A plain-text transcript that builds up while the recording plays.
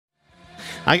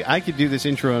I could do this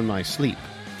intro in my sleep,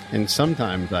 and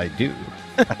sometimes I do.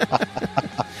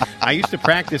 I used to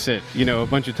practice it, a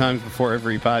bunch of times before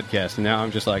every podcast, and now I'm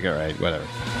just like, all right, whatever.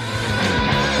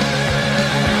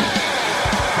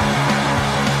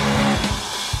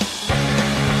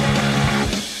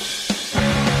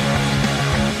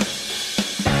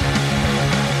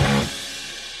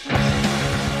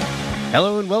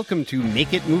 Hello and welcome to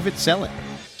Make It, Move It, Sell It.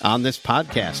 On this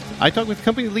podcast, I talk with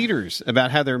company leaders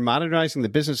about how they're modernizing the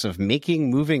business of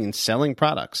making, moving, and selling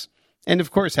products. And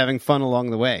of course, having fun along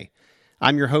the way.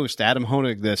 I'm your host, Adam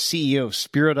Honig, the CEO of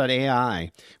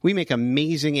Spiro.ai. We make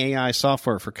amazing AI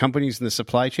software for companies in the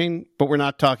supply chain, but we're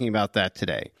not talking about that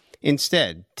today.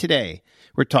 Instead, today,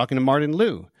 we're talking to Martin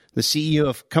Liu, the CEO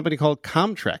of a company called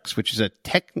Commtrex, which is a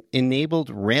tech-enabled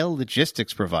rail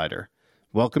logistics provider.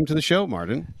 Welcome to the show,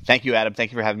 Martin. Thank you, Adam.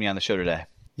 Thank you for having me on the show today.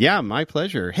 Yeah, my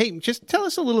pleasure. Hey, just tell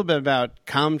us a little bit about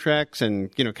Commtrex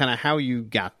and, kind of how you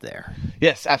got there.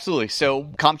 Yes, absolutely. So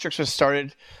Commtrex was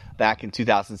started back in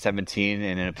 2017,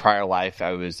 and in a prior life,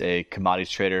 I was a commodities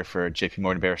trader for J.P.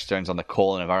 Morgan Bear Stearns on the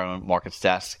coal and environmental markets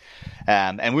desk.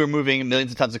 And we were moving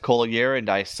millions of tons of coal a year, and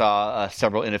I saw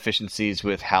several inefficiencies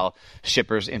with how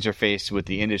shippers interface with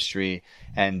the industry.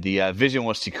 And the vision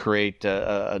was to create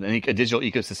a digital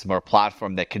ecosystem or a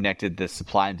platform that connected the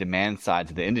supply and demand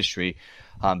sides of the industry.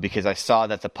 Because I saw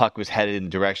that the puck was headed in the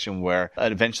direction where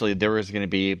eventually there was going to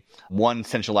be one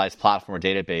centralized platform or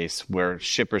database where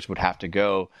shippers would have to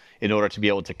go in order to be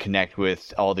able to connect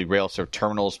with all the rail served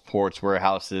terminals, ports,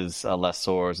 warehouses,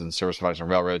 lessors, and service providers and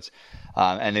railroads.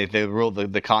 And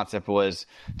the concept was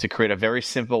to create a very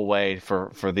simple way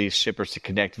for these shippers to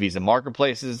connect via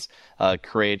marketplaces,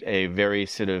 create a very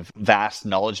sort of vast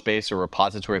knowledge base or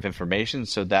repository of information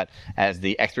so that as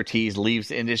the expertise leaves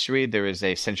the industry, there is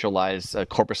a centralized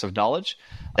corpus of knowledge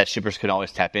that shippers can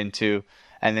always tap into.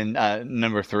 And then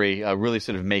number three, really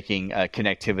sort of making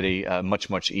connectivity much,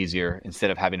 much easier.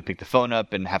 Instead of having to pick the phone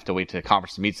up and have to wait to a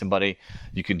conference to meet somebody,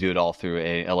 you can do it all through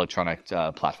an electronic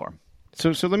platform.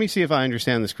 So let me see if I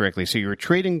understand this correctly. So you're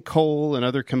trading coal and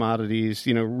other commodities,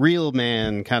 real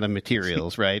man kind of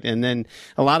materials, right? And then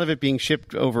a lot of it being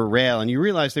shipped over rail. And you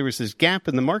realize there was this gap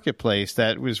in the marketplace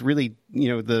that was really,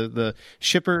 the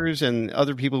shippers and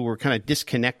other people were kind of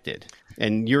disconnected.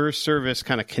 And your service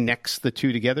kind of connects the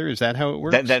two together. Is that how it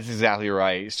works? That's exactly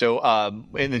right. So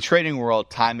in the trading world,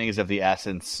 timing is of the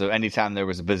essence. So anytime there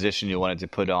was a position you wanted to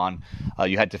put on,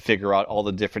 you had to figure out all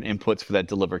the different inputs for that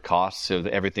delivered cost. So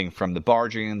everything from the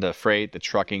barging, the freight, the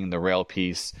trucking, the rail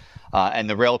piece. And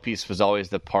the rail piece was always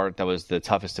the part that was the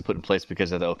toughest to put in place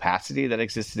because of the opacity that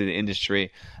existed in the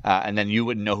industry. And then you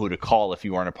wouldn't know who to call if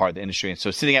you weren't a part of the industry. And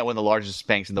so sitting at one of the largest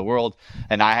banks in the world,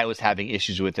 and I was having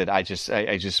issues with it, I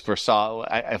just foresaw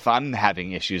if I'm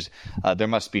having issues, there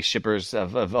must be shippers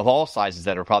of all sizes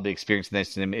that are probably experiencing the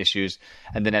same issues.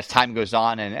 And then as time goes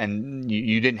on and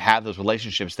you didn't have those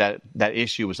relationships, that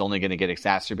issue was only going to get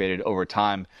exacerbated over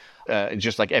time.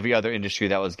 Just like every other industry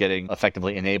that was getting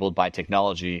effectively enabled by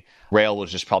technology, rail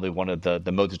was just probably one of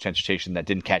the modes of transportation that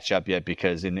didn't catch up yet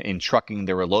because in trucking,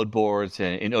 there were load boards,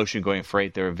 and in ocean-going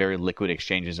freight, there were very liquid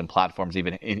exchanges and platforms,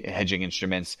 even hedging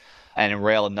instruments. And in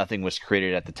rail, nothing was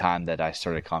created at the time that I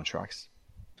started Commtrex.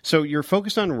 So you're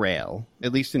focused on rail,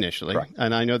 at least initially. Correct.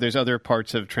 And I know there's other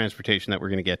parts of transportation that we're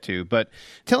going to get to. But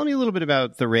tell me a little bit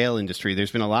about the rail industry. There's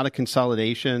been a lot of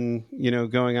consolidation,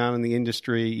 going on in the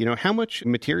industry. How much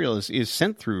material is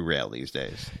sent through rail these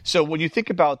days? So when you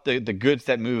think about the goods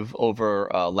that move over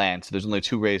land, so there's only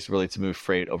two ways really to move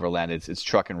freight over land. It's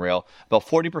truck and rail. About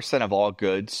 40% of all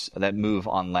goods that move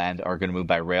on land are going to move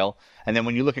by rail. And then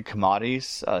when you look at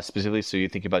commodities specifically, so you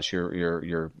think about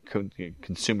your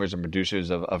consumers and producers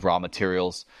of raw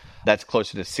materials, that's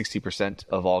closer to 60%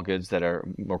 of all goods that are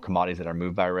or commodities that are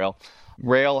moved by rail.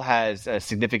 Rail has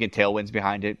significant tailwinds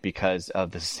behind it because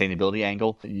of the sustainability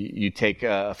angle. You take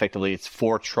effectively it's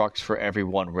 4 trucks for every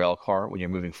 1 rail car when you're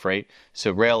moving freight.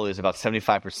 So rail is about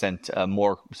 75%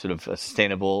 more sort of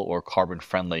sustainable or carbon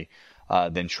friendly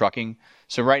than trucking.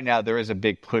 So right now there is a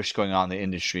big push going on in the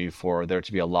industry for there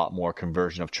to be a lot more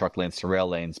conversion of truck lanes to rail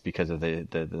lanes because of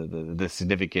the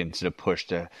significant sort of push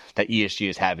that ESG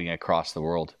is having across the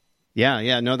world.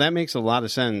 Yeah. No, that makes a lot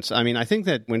of sense. I mean, I think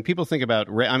that when people think about,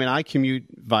 I commute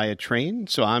via train,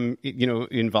 so I'm,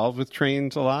 involved with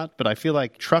trains a lot, but I feel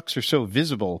like trucks are so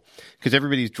visible because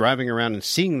everybody's driving around and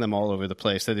seeing them all over the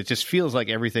place that it just feels like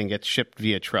everything gets shipped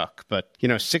via truck. But,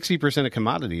 60% of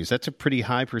commodities, that's a pretty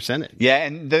high percentage. Yeah.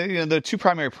 And the two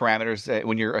primary parameters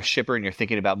when you're a shipper and you're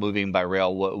thinking about moving by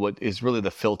rail, what is really the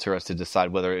filter as to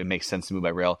decide whether it makes sense to move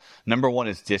by rail. Number one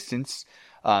is distance.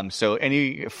 So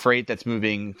any freight that's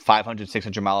moving 500,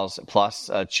 600 miles plus,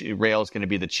 rail is going to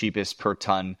be the cheapest per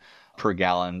ton per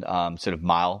gallon sort of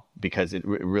mile, because it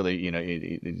really,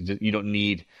 you don't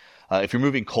need. If you're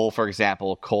moving coal, for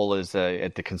example, coal is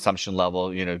at the consumption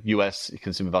level. U.S.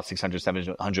 consume about 600,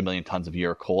 700 million tons of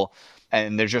year of coal,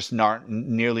 and there's just not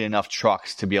nearly enough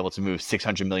trucks to be able to move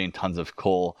 600 million tons of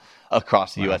coal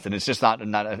across the U.S. And it's just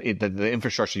the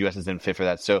infrastructure of the U.S. isn't fit for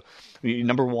that. So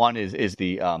number one is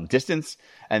the distance,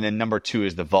 and then number two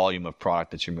is the volume of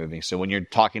product that you're moving. So when you're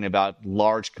talking about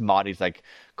large commodities like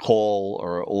coal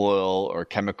or oil or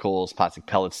chemicals, plastic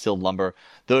pellets, steel, lumber,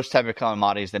 those type of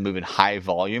commodities that move in high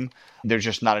volume, there's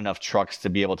just not enough trucks to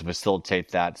be able to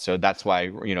facilitate that. So that's why,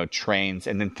 trains,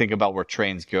 and then think about where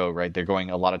trains go, right? They're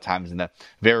going a lot of times in the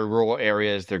very rural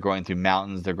areas. They're going through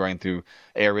mountains. They're going through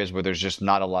areas where there's just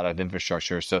not a lot of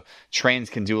infrastructure. So trains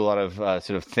can do a lot of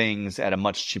sort of things at a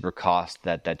much cheaper cost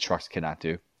that trucks cannot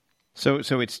do. So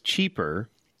it's cheaper.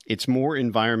 It's more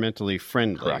environmentally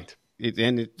friendly. Correct.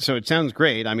 So it sounds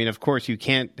great. I mean, of course, you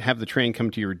can't have the train come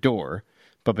to your door.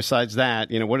 But besides that,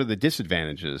 what are the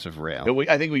disadvantages of rail?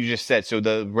 I think what you just said. So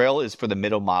the rail is for the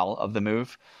middle mile of the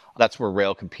move. That's where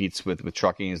rail competes with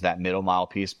trucking, is that middle mile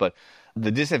piece. But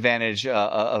the disadvantage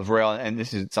of rail, and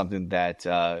this is something that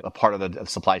a part of the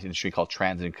supply chain industry called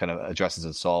transit kind of addresses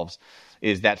and solves,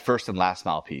 is that first and last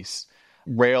mile piece.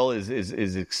 Rail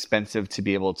is expensive to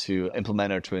be able to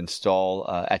implement or to install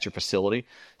at your facility.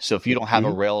 So if you don't have a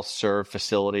rail serve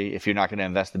facility, if you're not going to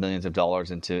invest the millions of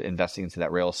dollars into investing into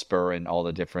that rail spur and all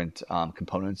the different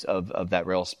components of that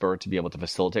rail spur to be able to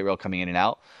facilitate rail coming in and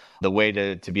out, the way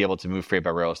to be able to move freight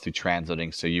by rail is through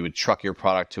transloading. So you would truck your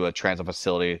product to a transload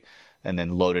facility and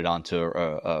then load it onto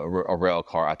a rail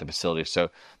car at the facility. So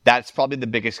that's probably the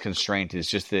biggest constraint, is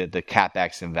just the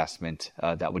CapEx investment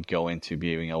that would go into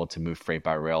being able to move freight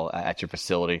by rail at your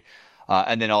facility.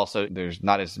 And then also, there's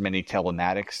not as many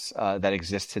telematics that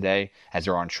exist today as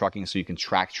there are in trucking, so you can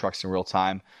track trucks in real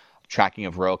time. Tracking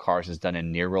of rail cars is done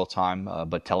in near real time,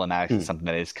 but telematics is something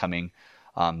that is coming.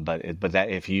 But that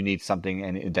if you need something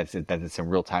and that's a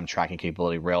real time tracking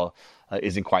capability, rail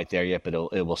isn't quite there yet, but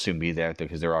it will soon be there,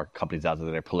 because there are companies out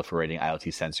there that are proliferating IoT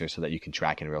sensors so that you can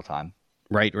track in real time.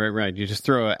 Right. You just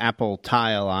throw an Apple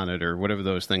Tile on it, or whatever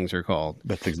those things are called.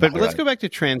 That's exactly but let's go back to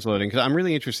transloading, because I'm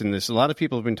really interested in this. A lot of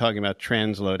people have been talking about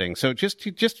transloading. So just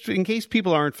in case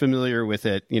people aren't familiar with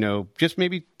it, just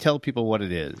maybe tell people what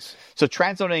it is. So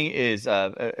transloading is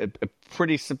a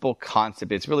pretty simple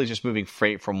concept. It's really just moving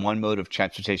freight from one mode of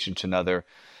transportation to another.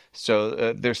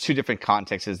 So there's two different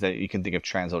contexts that you can think of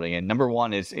transloading in. Number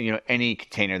one is any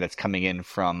container that's coming in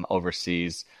from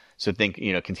overseas. So think,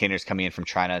 containers coming in from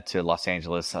China to Los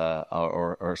Angeles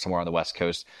or somewhere on the West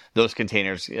Coast. Those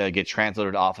containers get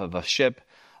transloaded off of a ship,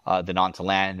 then onto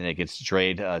land, and it gets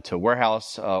drayed to a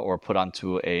warehouse or put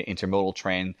onto a intermodal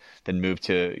train, then moved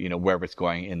to wherever it's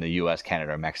going in the U.S.,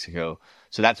 Canada, or Mexico.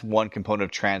 So that's one component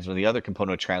of transloading. The other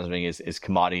component of transloading is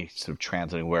commodity sort of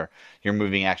transloading, where you're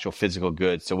moving actual physical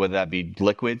goods. So whether that be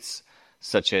liquids,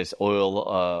 such as oil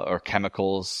or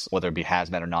chemicals, whether it be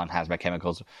hazmat or non-hazmat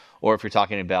chemicals, or if you're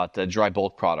talking about dry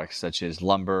bulk products such as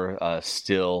lumber,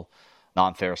 steel,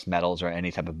 non-ferrous metals, or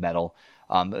any type of metal.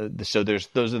 So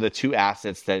those are the two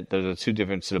assets those are the two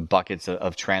different sort of buckets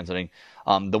of transloading.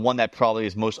 The one that probably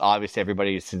is most obvious to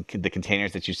everybody is the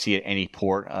containers that you see at any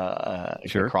port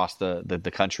across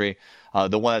the country.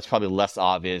 The one that's probably less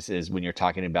obvious is when you're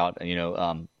talking about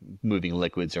moving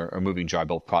liquids or moving dry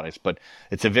bulk products. But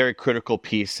it's a very critical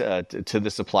piece to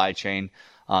the supply chain,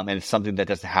 and it's something that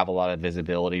doesn't have a lot of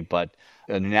visibility. But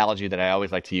an analogy that I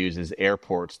always like to use is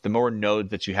airports. The more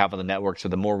nodes that you have on the network, so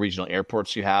the more regional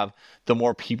airports you have, the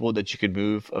more people that you could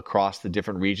move across the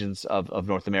different regions of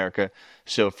North America.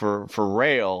 So for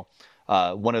rail,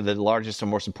 one of the largest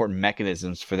and most important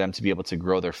mechanisms for them to be able to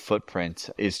grow their footprint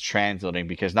is transloading,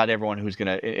 because not everyone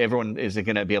isn't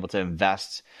going to be able to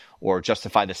invest or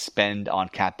justify the spend on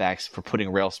CapEx for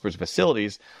putting rail spurs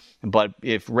facilities. But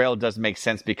if rail does make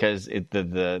sense because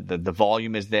the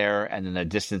volume is there and then the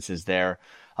distance is there,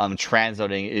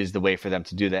 transloading is the way for them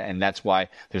to do that. And that's why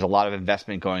there's a lot of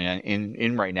investment going on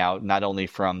in right now, not only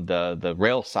from the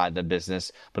rail side of the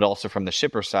business, but also from the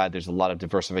shipper side. There's a lot of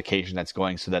diversification that's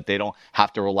going so that they don't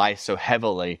have to rely so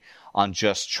heavily on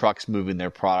just trucks moving their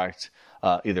product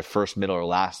either first, middle, or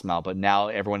last mile. But now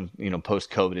everyone,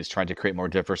 post-COVID is trying to create more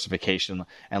diversification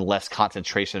and less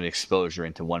concentration of exposure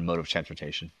into one mode of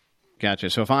transportation.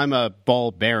 Gotcha. So if I'm a ball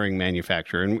bearing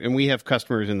manufacturer, and we have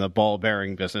customers in the ball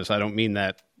bearing business, I don't mean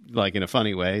that like in a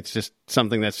funny way. It's just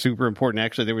something that's super important.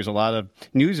 Actually, there was a lot of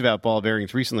news about ball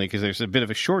bearings recently because there's a bit of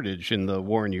a shortage in the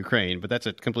war in Ukraine, but that's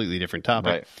a completely different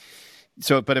topic. Right.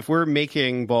 But if we're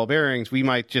making ball bearings, we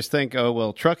might just think, oh,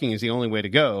 well, trucking is the only way to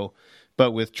go.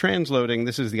 But with transloading,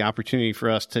 this is the opportunity for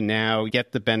us to now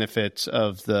get the benefits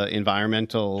of the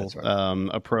environmental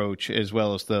approach as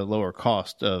well as the lower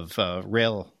cost of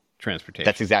rail transportation.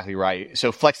 That's exactly right.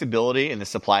 So flexibility in the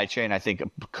supply chain, I think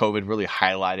COVID really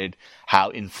highlighted how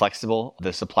inflexible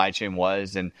the supply chain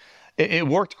was. And it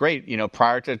worked great,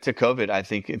 prior to COVID. I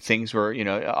think things were,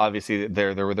 obviously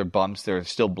there were their bumps. There are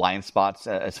still blind spots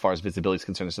as far as visibility is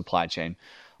concerned in the supply chain.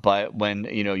 But when,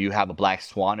 you have a black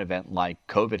swan event like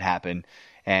COVID happen,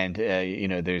 and,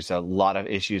 there's a lot of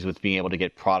issues with being able to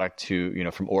get product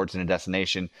to, from origin and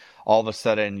destination, all of a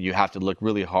sudden you have to look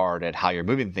really hard at how you're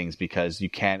moving things, because you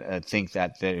can't think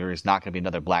that there is not going to be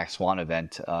another black swan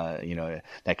event,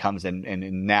 that comes in.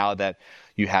 And now that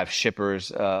you have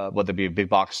shippers, whether it be a big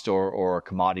box store or a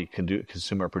commodity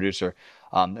consumer producer,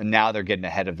 and now they're getting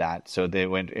ahead of that. So they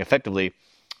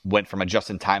went from a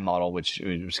just-in-time model, which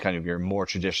was kind of your more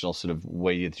traditional sort of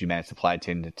way that you manage supply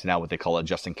chain, to now what they call a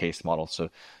just-in-case model. So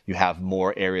you have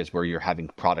more areas where you're having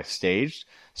products staged,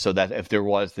 so that if there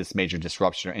was this major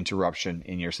disruption or interruption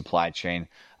in your supply chain,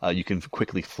 you can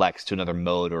quickly flex to another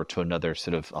mode or to another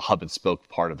sort of hub-and-spoke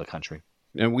part of the country.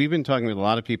 And we've been talking with a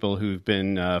lot of people who've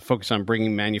been focused on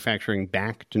bringing manufacturing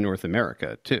back to North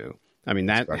America, too. I mean,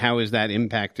 how is that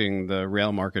impacting the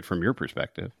rail market from your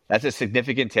perspective? That's a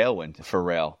significant tailwind for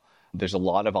rail. There's a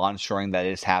lot of onshoring that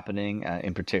is happening.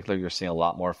 In particular, you're seeing a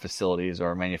lot more facilities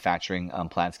or manufacturing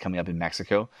plants coming up in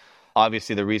Mexico.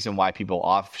 Obviously, the reason why people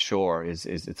offshore is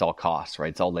it's all cost, right?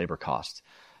 It's all labor cost.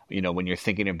 When you're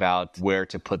thinking about where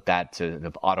to put that to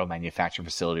the auto manufacturing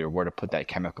facility or where to put that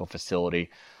chemical facility,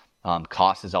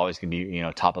 cost is always going to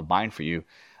be, top of mind for you.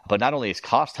 But not only is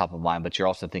cost top of mind, but you're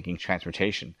also thinking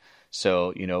transportation.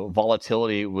 So,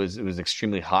 volatility was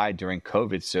extremely high during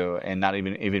COVID. So, and not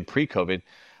even pre-COVID.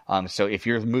 So if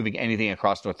you're moving anything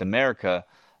across North America,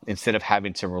 instead of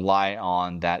having to rely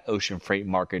on that ocean freight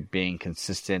market being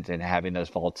consistent and having those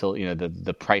volatility,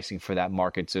 the pricing for that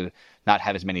market to not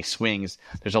have as many swings,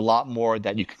 there's a lot more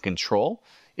that you can control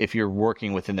if you're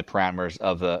working within the parameters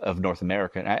of North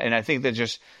America. And I think that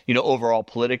just, overall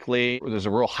politically, there's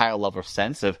a real higher level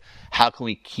sense of how can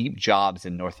we keep jobs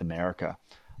in North America.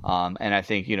 And I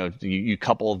think, you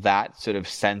couple that sort of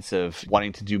sense of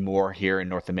wanting to do more here in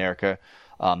North America,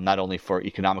 not only for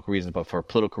economic reasons, but for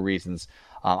political reasons.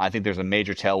 I think there's a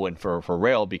major tailwind for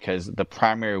rail, because the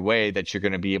primary way that you're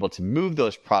going to be able to move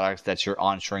those products that you're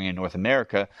onshoring in North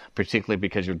America, particularly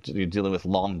because you're dealing with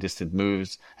long distance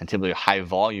moves and typically high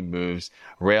volume moves,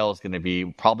 rail is going to be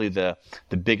probably the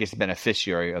biggest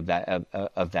beneficiary of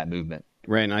that movement.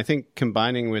 Right, and I think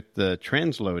combining with the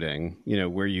transloading,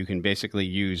 where you can basically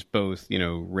use both,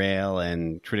 rail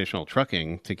and traditional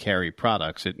trucking to carry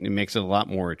products, it makes it a lot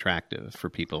more attractive for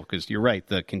people. Because you're right,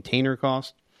 the container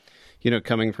cost,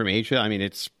 coming from Asia, I mean,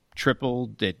 it's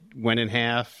tripled, it went in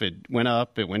half, it went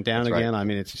up, it went down again. Right. I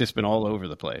mean, it's just been all over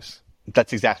the place.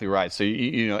 That's exactly right. So,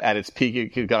 at its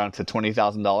peak, it got on to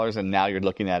 $20,000, and now you're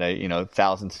looking at a,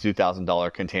 $1,000 to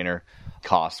 $2,000 container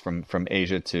cost from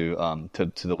Asia to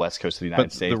the west coast of the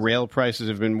United States. The rail prices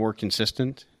have been more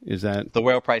consistent? Is that the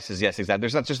rail prices? Yes, exactly.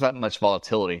 There's not just that much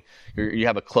volatility. You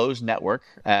have a closed network,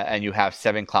 and you have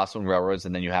 7 Class 1 railroads,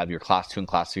 and then you have your Class 2 and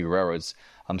Class 3 railroads.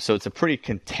 So it's a pretty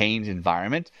contained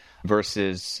environment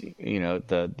versus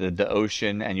the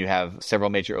ocean, and you have several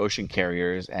major ocean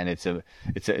carriers, and it's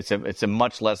a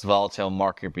much less volatile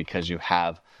market because you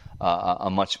have a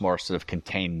much more sort of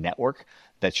contained network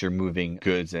that you're moving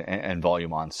goods and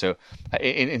volume on. So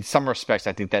in some respects,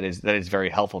 I think that is very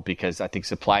helpful, because I think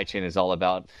supply chain is all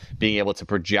about being able to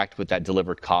project what that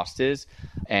delivered cost is.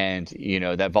 And,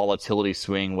 that volatility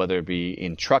swing, whether it be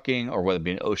in trucking or whether it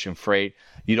be in ocean freight,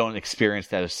 you don't experience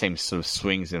that same sort of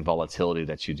swings in volatility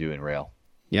that you do in rail.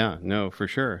 Yeah, no, for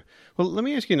sure. Well, let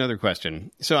me ask you another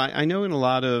question. So I know in a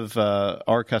lot of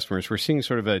our customers, we're seeing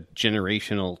sort of a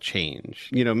generational change.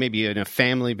 Maybe in a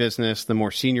family business, the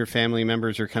more senior family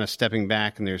members are kind of stepping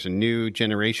back, and there's a new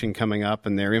generation coming up,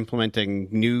 and they're implementing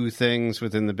new things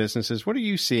within the businesses. What are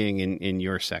you seeing in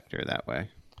your sector that way?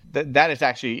 That is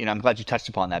actually, I'm glad you touched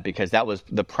upon that, because that was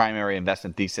the primary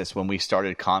investment thesis when we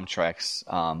started Commtrex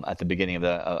at the beginning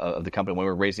of the company, when we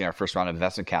were raising our first round of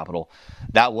investment capital.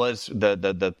 That was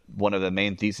the one of the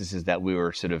main theses that we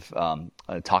were sort of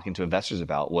talking to investors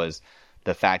about, was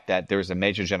the fact that there was a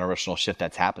major generational shift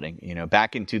that's happening.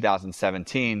 Back in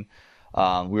 2017,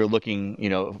 we were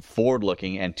looking, forward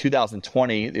looking, and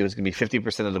 2020, it was going to be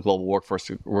 50% of the global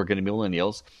workforce were going to be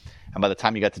millennials. And by the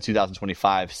time you got to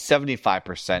 2025,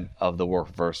 75% of the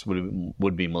workforce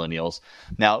would be millennials.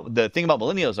 Now, the thing about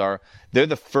millennials are they're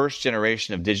the first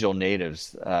generation of digital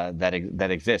natives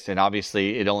that exist. And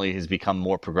obviously, it only has become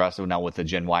more progressive now with the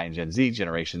Gen Y and Gen Z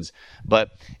generations.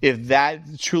 But if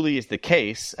that truly is the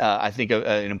case, I think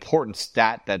an important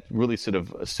stat that really sort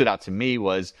of stood out to me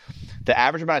was the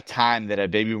average amount of time that a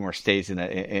baby boomer stays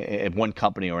in one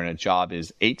company or in a job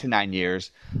is 8 to 9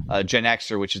 years. Gen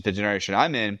Xer, which is the generation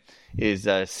I'm in, is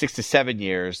 6 to 7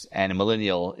 years, and a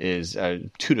millennial is 2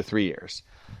 to 3 years.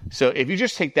 So if you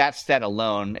just take that stat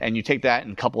alone and you take that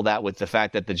and couple that with the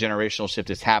fact that the generational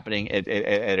shift is happening at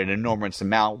an enormous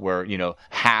amount where,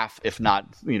 half, if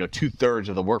not, 2/3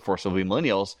 of the workforce will be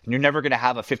millennials, you're never going to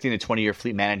have a 15 to 20 year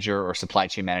fleet manager or supply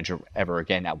chain manager ever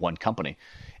again at one company.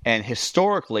 And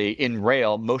historically, in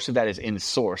rail, most of that is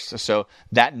in-source. So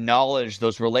that knowledge,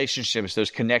 those relationships, those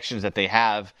connections that they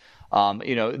have,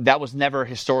 that was never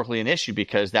historically an issue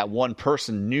because that one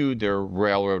person knew their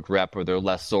railroad rep or their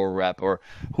lessor rep or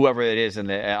whoever it is on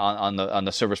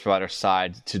the service provider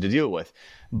side to deal with.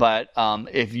 But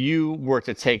if you were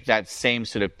to take that same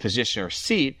sort of position or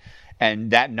seat,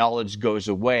 and that knowledge goes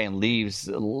away and leaves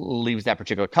that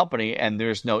particular company, and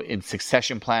there's no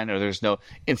succession plan or there's no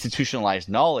institutionalized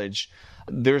knowledge,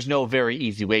 there's no very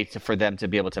easy way for them to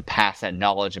be able to pass that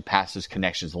knowledge and pass those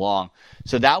connections along.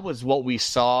 So that was what we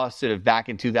saw sort of back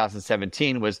in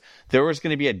 2017 was there was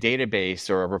going to be a database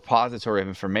or a repository of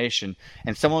information,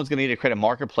 and someone was going to need to create a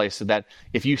marketplace so that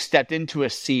if you stepped into a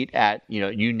seat at,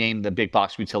 you name the big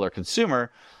box retailer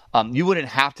consumer, you wouldn't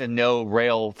have to know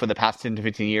rail for the past 10 to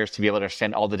 15 years to be able to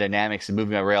understand all the dynamics of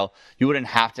moving by rail. You wouldn't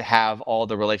have to have all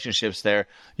the relationships there.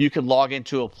 You could log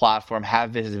into a platform, have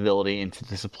visibility into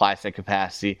the supply side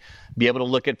capacity, be able to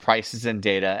look at prices and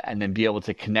data, and then be able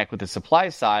to connect with the supply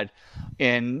side.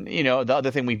 And, the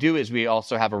other thing we do is we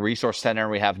also have a resource center.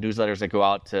 We have newsletters that go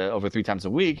out to over 3 times a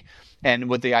week. And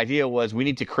what the idea was we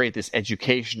need to create this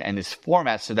education and this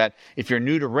format so that if you're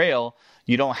new to rail,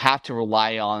 you don't have to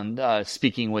rely on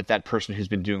speaking with that person who's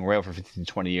been doing rail for 15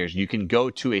 to 20 years. You can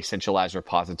go to a centralized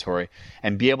repository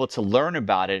and be able to learn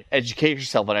about it, educate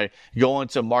yourself on it, go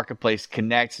into a marketplace,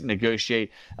 connect,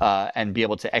 negotiate, and be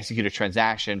able to execute a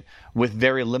transaction with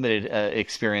very limited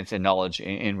experience and knowledge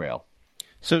in rail.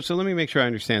 So let me make sure I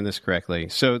understand this correctly.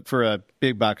 So for a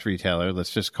big box retailer,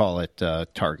 let's just call it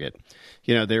Target,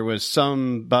 there was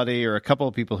somebody or a couple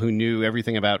of people who knew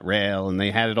everything about rail and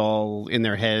they had it all in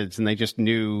their heads and they just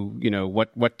knew,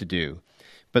 what to do.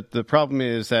 But the problem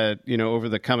is that, over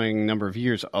the coming number of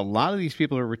years, a lot of these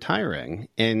people are retiring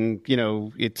and,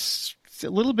 it's a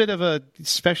little bit of a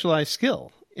specialized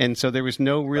skill. And so there was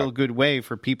no real good way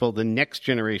for people, the next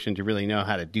generation, to really know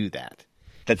how to do that.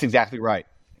 That's exactly right.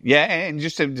 Yeah, and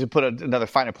just to put another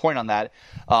finer point on that,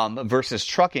 versus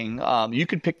trucking, you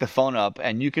could pick the phone up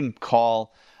and you can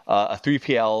call a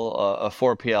 3PL, a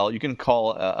 4PL, you can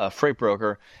call a freight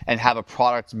broker and have a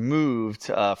product moved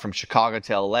from Chicago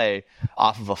to LA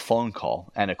off of a phone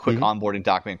call and a quick onboarding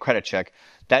document credit check.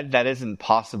 That isn't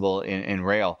possible in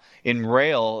rail. In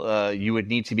rail, you would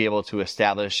need to be able to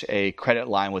establish a credit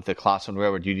line with the Class 1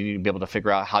 railroad. You need to be able to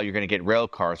figure out how you're going to get rail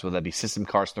cars, whether that be system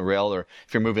cars from the rail, or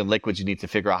if you're moving liquids, you need to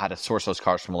figure out how to source those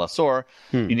cars from a lessor.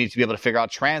 You need to be able to figure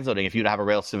out transloading. If you don't have a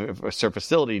rail serve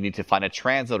facility, you need to find a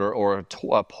transloader or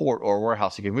a port or a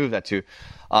warehouse you can move that to.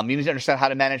 You need to understand how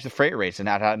to manage the freight rates and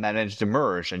how to manage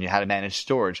demurrage and how to manage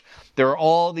storage. There are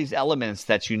all these elements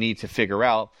that you need to figure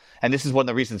out. And this is one of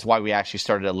the reasons why we actually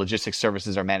started a logistics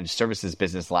services or managed services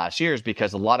business last year, is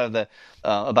because a lot of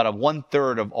about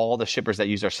 1/3 of all the shippers that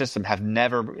use our system have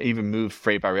never even moved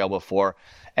freight by rail before.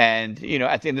 And,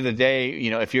 at the end of the day,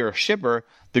 if you're a shipper,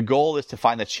 the goal is to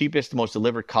find the cheapest, most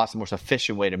delivered cost, and most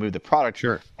efficient way to move the product.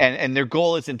 Sure. And their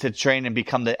goal isn't to train and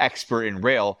become the expert in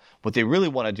rail. What they really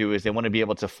want to do is they want to be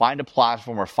able to find a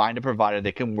platform or find a provider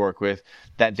they can work with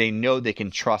that they know they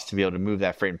can trust to be able to move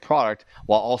that freight and product,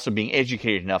 while also being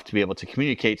educated enough to be able to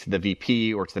communicate to the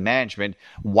VP or to the management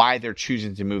why they're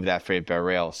choosing to move that freight by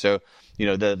rail. So,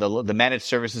 the managed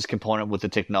services component with the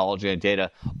technology and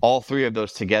data, all three of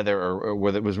those together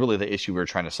was really the issue we were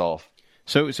trying to solve.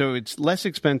 So it's less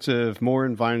expensive, more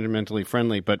environmentally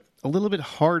friendly, but a little bit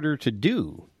harder to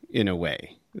do in a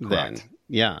way. Correct. Then.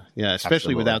 Yeah, especially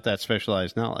Absolutely. Without that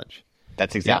specialized knowledge.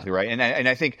 That's exactly right. And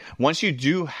I think once you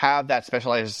do have that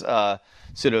specialized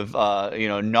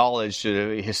knowledge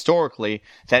historically,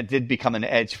 that did become an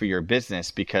edge for your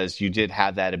business because you did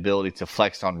have that ability to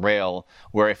flex on rail,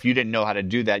 where if you didn't know how to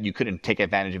do that, you couldn't take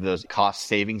advantage of those cost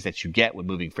savings that you get with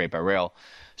moving freight by rail.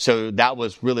 So that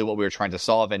was really what we were trying to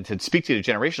solve. And to speak to the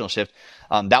generational shift,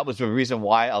 that was the reason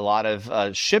why a lot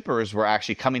of shippers were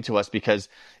actually coming to us, because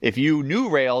if you knew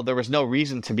rail, there was no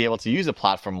reason to be able to use a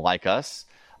platform like us.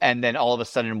 And then all of a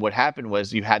sudden what happened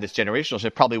was you had this generational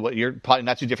shift, probably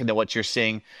not too different than what you're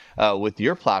seeing with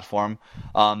your platform,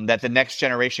 that the next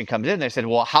generation comes in. They said,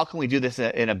 well, how can we do this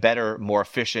in a better, more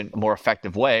efficient, more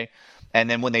effective way? And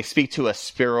then when they speak to a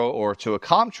Spiro or to a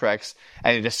Commtrex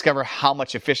and they discover how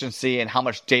much efficiency and how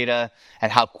much data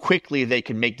and how quickly they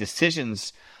can make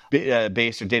decisions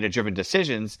based or data-driven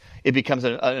decisions, it becomes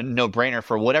a no-brainer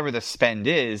for whatever the spend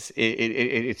is.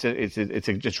 It's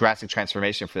a drastic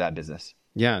transformation for that business.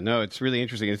 Yeah, no, it's really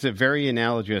interesting. It's a very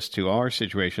analogous to our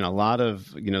situation. A lot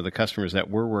of, the customers that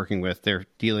we're working with, they're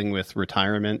dealing with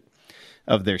retirement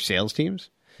of their sales teams.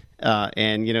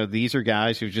 And these are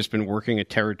guys who've just been working a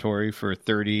territory for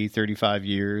 30, 35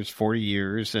 years, 40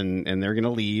 years, and they're going to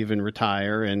leave and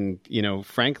retire. And,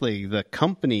 frankly, the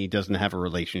company doesn't have a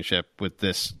relationship with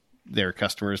their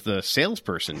customers. The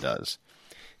salesperson does.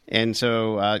 And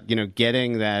so,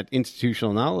 getting that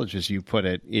institutional knowledge, as you put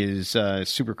it, is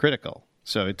super critical.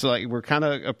 So it's like we're kind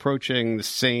of approaching the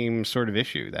same sort of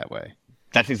issue that way.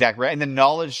 That's exactly right. And the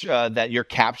knowledge that you're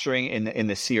capturing in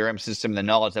the CRM system, the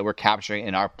knowledge that we're capturing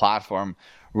in our platform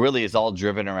really is all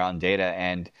driven around data.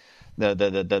 And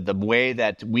the way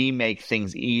that we make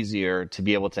things easier to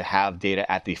be able to have data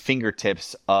at the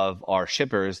fingertips of our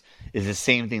shippers is the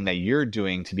same thing that you're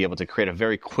doing to be able to create a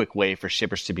very quick way for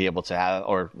shippers to be able to have,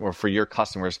 or for your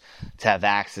customers to have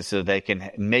access so they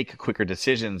can make quicker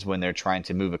decisions when they're trying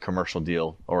to move a commercial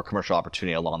deal or a commercial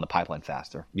opportunity along the pipeline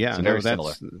faster. Yeah, so very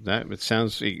similar. It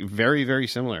sounds very, very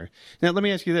similar. Now, let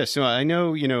me ask you this. So I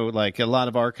know, like a lot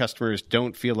of our customers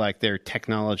don't feel like they're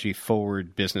technology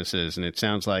forward businesses, and it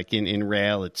sounds like in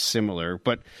rail it's similar.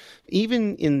 But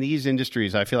even in these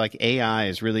industries, I feel like AI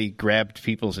has really grabbed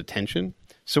people's attention.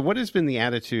 So what has been the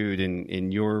attitude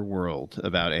in your world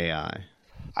about AI?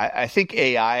 I think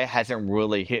AI hasn't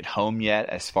really hit home yet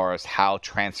as far as how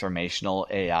transformational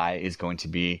AI is going to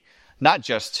be, not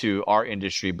just to our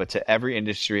industry, but to every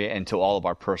industry and to all of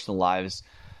our personal lives.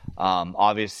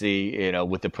 Obviously,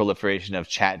 with the proliferation of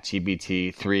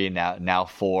ChatGPT 3 and now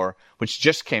 4, which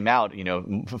just came out,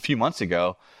 a few months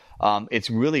ago, it's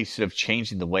really sort of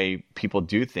changing the way people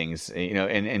do things,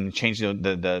 and changing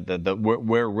the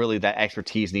where really that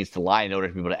expertise needs to lie in order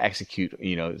to be able to execute,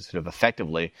 sort of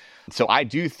effectively. So I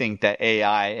do think that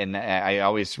AI, and I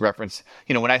always reference,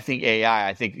 when I think AI,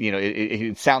 I think,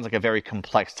 it sounds like a very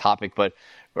complex topic, but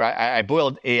I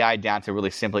boiled AI down to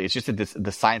really simply, it's just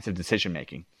the science of decision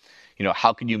making.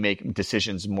 How can you make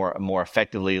decisions more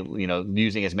effectively,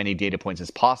 using as many data points as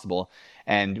possible?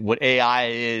 And what AI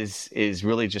is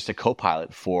really just a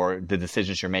co-pilot for the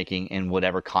decisions you're making in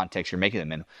whatever context you're making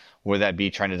them in, whether that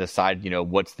be trying to decide,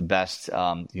 what's the best,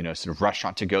 sort of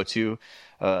restaurant to go to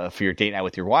for your date night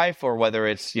with your wife, or whether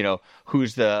it's,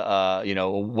 who's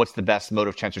what's the best mode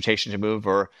of transportation to move,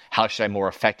 or how should I more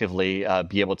effectively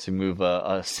be able to move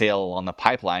a sale on the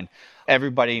pipeline.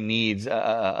 Everybody needs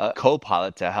a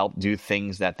co-pilot to help do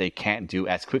things that they can't do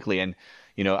as quickly. And,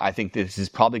 I think this is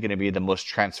probably going to be the most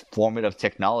transformative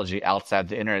technology outside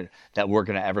the internet that we're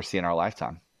going to ever see in our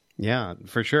lifetime. Yeah,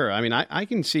 for sure. I mean, I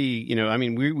can see,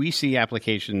 we see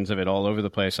applications of it all over the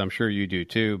place. I'm sure you do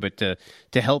too. But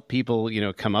to help people,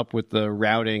 come up with the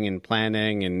routing and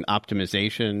planning and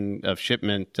optimization of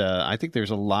shipment, I think there's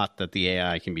a lot that the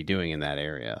AI can be doing in that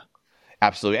area.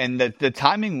 Absolutely. And the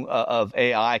timing of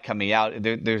AI coming out,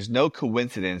 there's no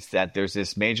coincidence that there's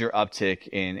this major uptick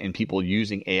in people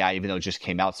using AI, even though it just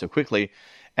came out so quickly,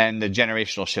 and the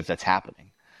generational shift that's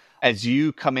happening. As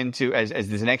you come into, as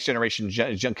this next generation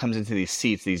comes into these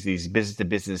seats, these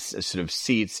business-to-business sort of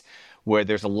seats, where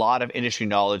there's a lot of industry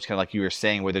knowledge, kind of like you were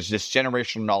saying, where there's this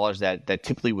generational knowledge that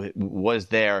typically was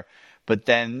there, but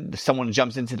then someone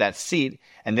jumps into that seat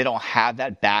and they don't have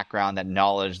that background, that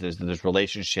knowledge, there's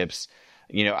relationships.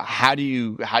 How do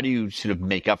you sort of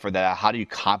make up for that? How do you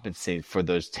compensate for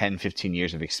those 10, 15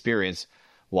 years of experience?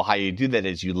 Well, how you do that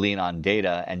is you lean on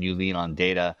data, and you lean on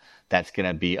data that's going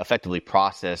to be effectively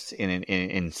processed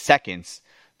in seconds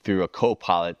through a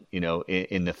co-pilot,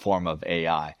 in the form of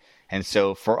AI. And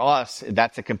so for us,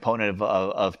 that's a component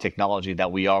of technology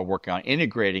that we are working on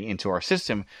integrating into our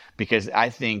system, because I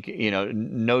think,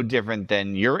 no different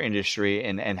than your industry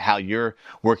and how you're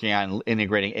working on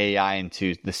integrating AI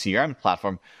into the CRM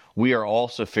platform, we are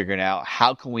also figuring out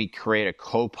how can we create a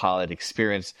co-pilot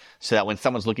experience so that when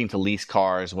someone's looking to lease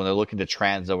cars, when they're looking to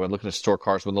transit, when they're looking to store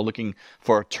cars, when they're looking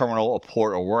for a terminal, a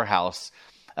port, or warehouse,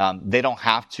 they don't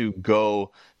have to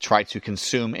go try to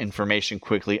consume information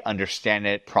quickly, understand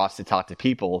it, process it, talk to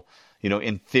people.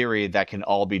 In theory, that can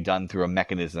all be done through a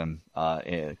mechanism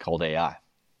called AI.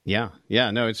 Yeah.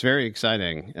 No, it's very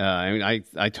exciting.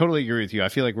 I totally agree with you. I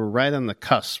feel like we're right on the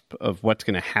cusp of what's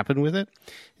going to happen with it.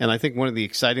 And I think one of the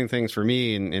exciting things for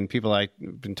me and people I've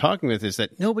been talking with is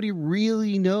that nobody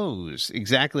really knows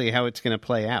exactly how it's going to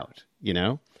play out,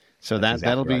 So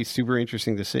that'll be super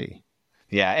interesting to see.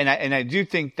 Yeah, and I do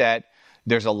think that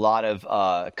there's a lot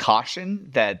of caution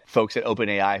that folks at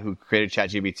OpenAI who created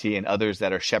ChatGPT and others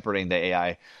that are shepherding the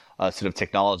AI sort of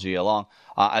technology along.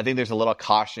 I think there's a little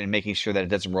caution in making sure that it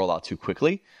doesn't roll out too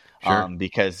quickly. Sure.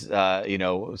 Because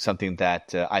something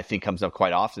that I think comes up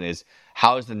quite often is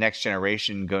how is the next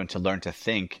generation going to learn to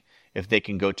think if they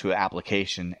can go to an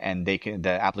application and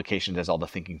the application does all the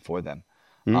thinking for them.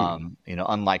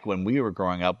 Unlike when we were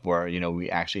growing up where, we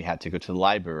actually had to go to the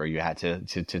library or you had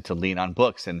to lean on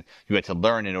books and you had to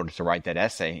learn in order to write that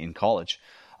essay in college.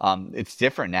 It's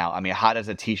different now. I mean, how does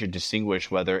a teacher distinguish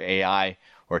whether AI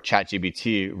or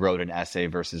ChatGPT wrote an essay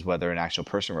versus whether an actual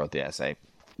person wrote the essay?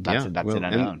 That's an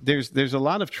unknown. There's a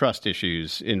lot of trust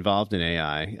issues involved in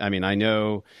AI. I mean, I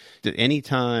know that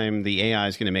anytime the AI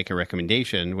is going to make a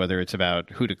recommendation, whether it's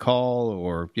about who to call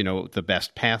or, the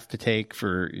best path to take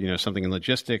for, something in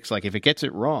logistics, like if it gets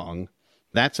it wrong,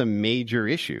 that's a major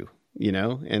issue,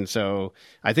 And so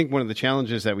I think one of the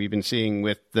challenges that we've been seeing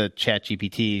with the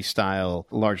ChatGPT style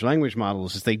large language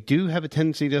models is they do have a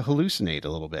tendency to hallucinate a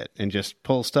little bit and just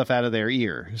pull stuff out of their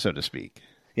ear, so to speak.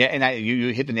 Yeah, and you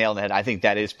hit the nail on the head. I think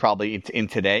that is probably in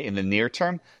the near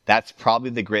term, that's probably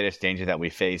the greatest danger that we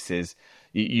face is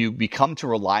you become to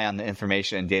rely on the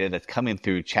information and data that's coming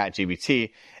through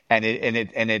ChatGPT, and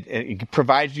it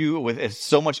provides you with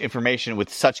so much information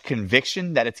with such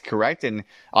conviction that it's correct. And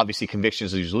obviously, conviction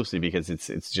is used loosely because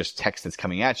it's just text that's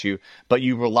coming at you. But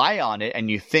you rely on it, and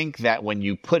you think that when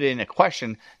you put in a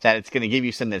question that it's going to give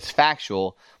you something that's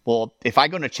factual. Well, if I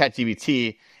go to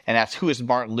ChatGPT and ask who is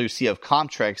Martin Liu, CEO of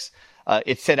Commtrex,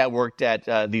 it said I worked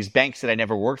at these banks that I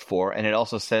never worked for, and it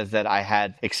also says that I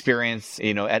had experience,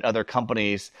 at other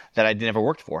companies that I never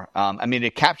worked for.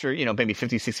 It captured, maybe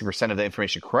 50, 60% of the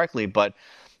information correctly, but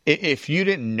if you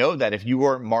didn't know that, if you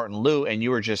weren't Martin Liu and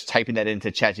you were just typing that into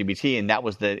ChatGPT and that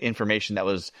was the information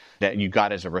that you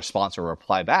got as a response or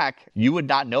reply back, you would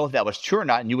not know if that was true or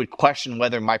not, and you would question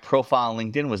whether my profile on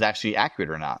LinkedIn was actually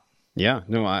accurate or not. Yeah,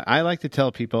 no, I like to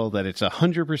tell people that it's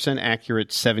 100% accurate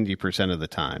 70% of the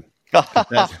time.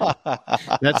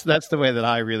 That's the way that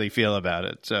I really feel about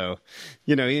it. So,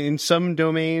 in some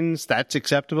domains that's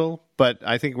acceptable, but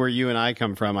I think where you and I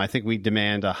come from, I think we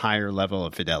demand a higher level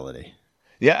of fidelity.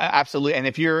 Yeah, absolutely. And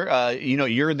if you're,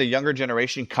 you're the younger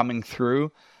generation coming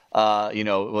through,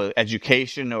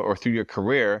 education or through your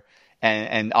career,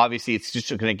 and obviously it's just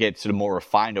going to get sort of more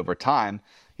refined over time.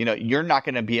 You're not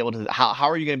going to be able to. How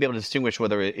are you going to be able to distinguish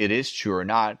whether it is true or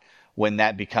not when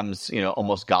that becomes,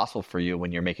 almost gospel for you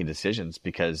when you're making decisions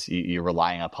because you're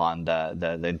relying upon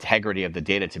the integrity of the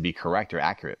data to be correct or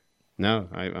accurate? No,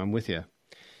 I'm with you.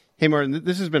 Hey, Martin,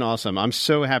 this has been awesome. I'm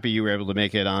so happy you were able to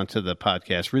make it onto the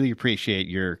podcast. Really appreciate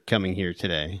your coming here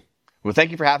today. Well,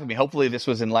 thank you for having me. Hopefully this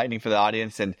was enlightening for the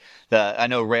audience. And I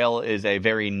know rail is a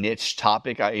very niche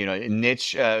topic,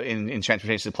 niche in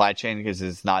transportation supply chain because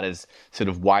it's not as sort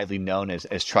of widely known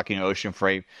as trucking or ocean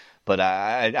freight. But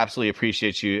I absolutely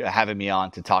appreciate you having me on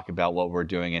to talk about what we're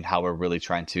doing and how we're really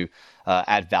trying to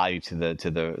add value to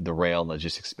the rail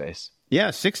logistics space.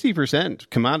 Yeah, 60%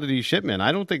 commodity shipment.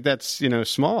 I don't think that's,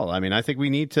 small. I mean, I think we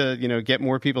need to, get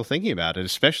more people thinking about it,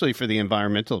 especially for the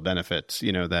environmental benefits,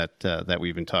 that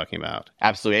we've been talking about.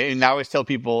 Absolutely. And I always tell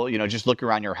people, just look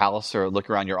around your house or look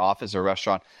around your office or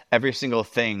restaurant. Every single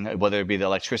thing, whether it be the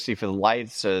electricity for the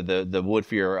lights or the wood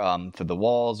for your for the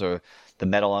walls or the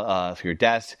metal for your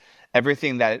desk,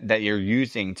 everything that you're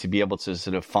using to be able to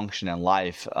sort of function in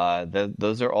life,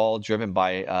 those are all driven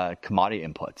by commodity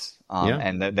inputs.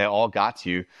 And they all got to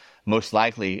you, most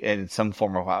likely in some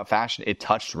form or fashion. It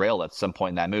touched rail at some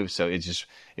point in that move. So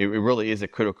it really is a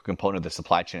critical component of the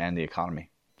supply chain and the economy.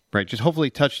 Right. Just hopefully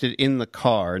touched it in the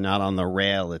car, not on the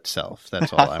rail itself.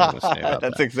 That's all I want to say about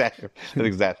that. That's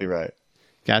exactly right.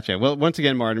 Gotcha. Well, once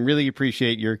again, Martin, really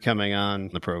appreciate your coming on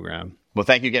the program. Well,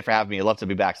 thank you again for having me. I'd love to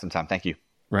be back sometime. Thank you.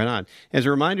 Right on. As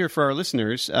a reminder for our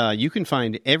listeners, you can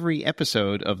find every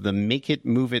episode of the Make It,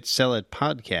 Move It, Sell It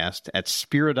podcast at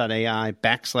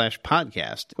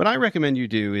spiro.ai/podcast. What I recommend you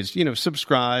do is,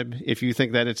 subscribe. If you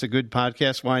think that it's a good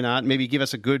podcast, why not? Maybe give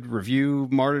us a good review.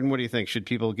 Martin, what do you think? Should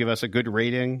people give us a good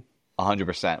rating?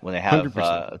 100%. When they have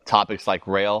topics like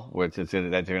rail, where that they're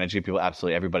going to educate people,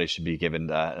 absolutely everybody should be given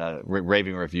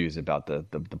raving reviews about the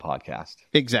podcast.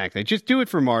 Exactly. Just do it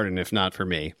for Martin, if not for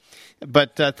me.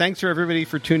 But thanks for everybody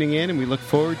for tuning in, and we look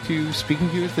forward to speaking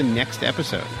to you at the next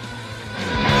episode.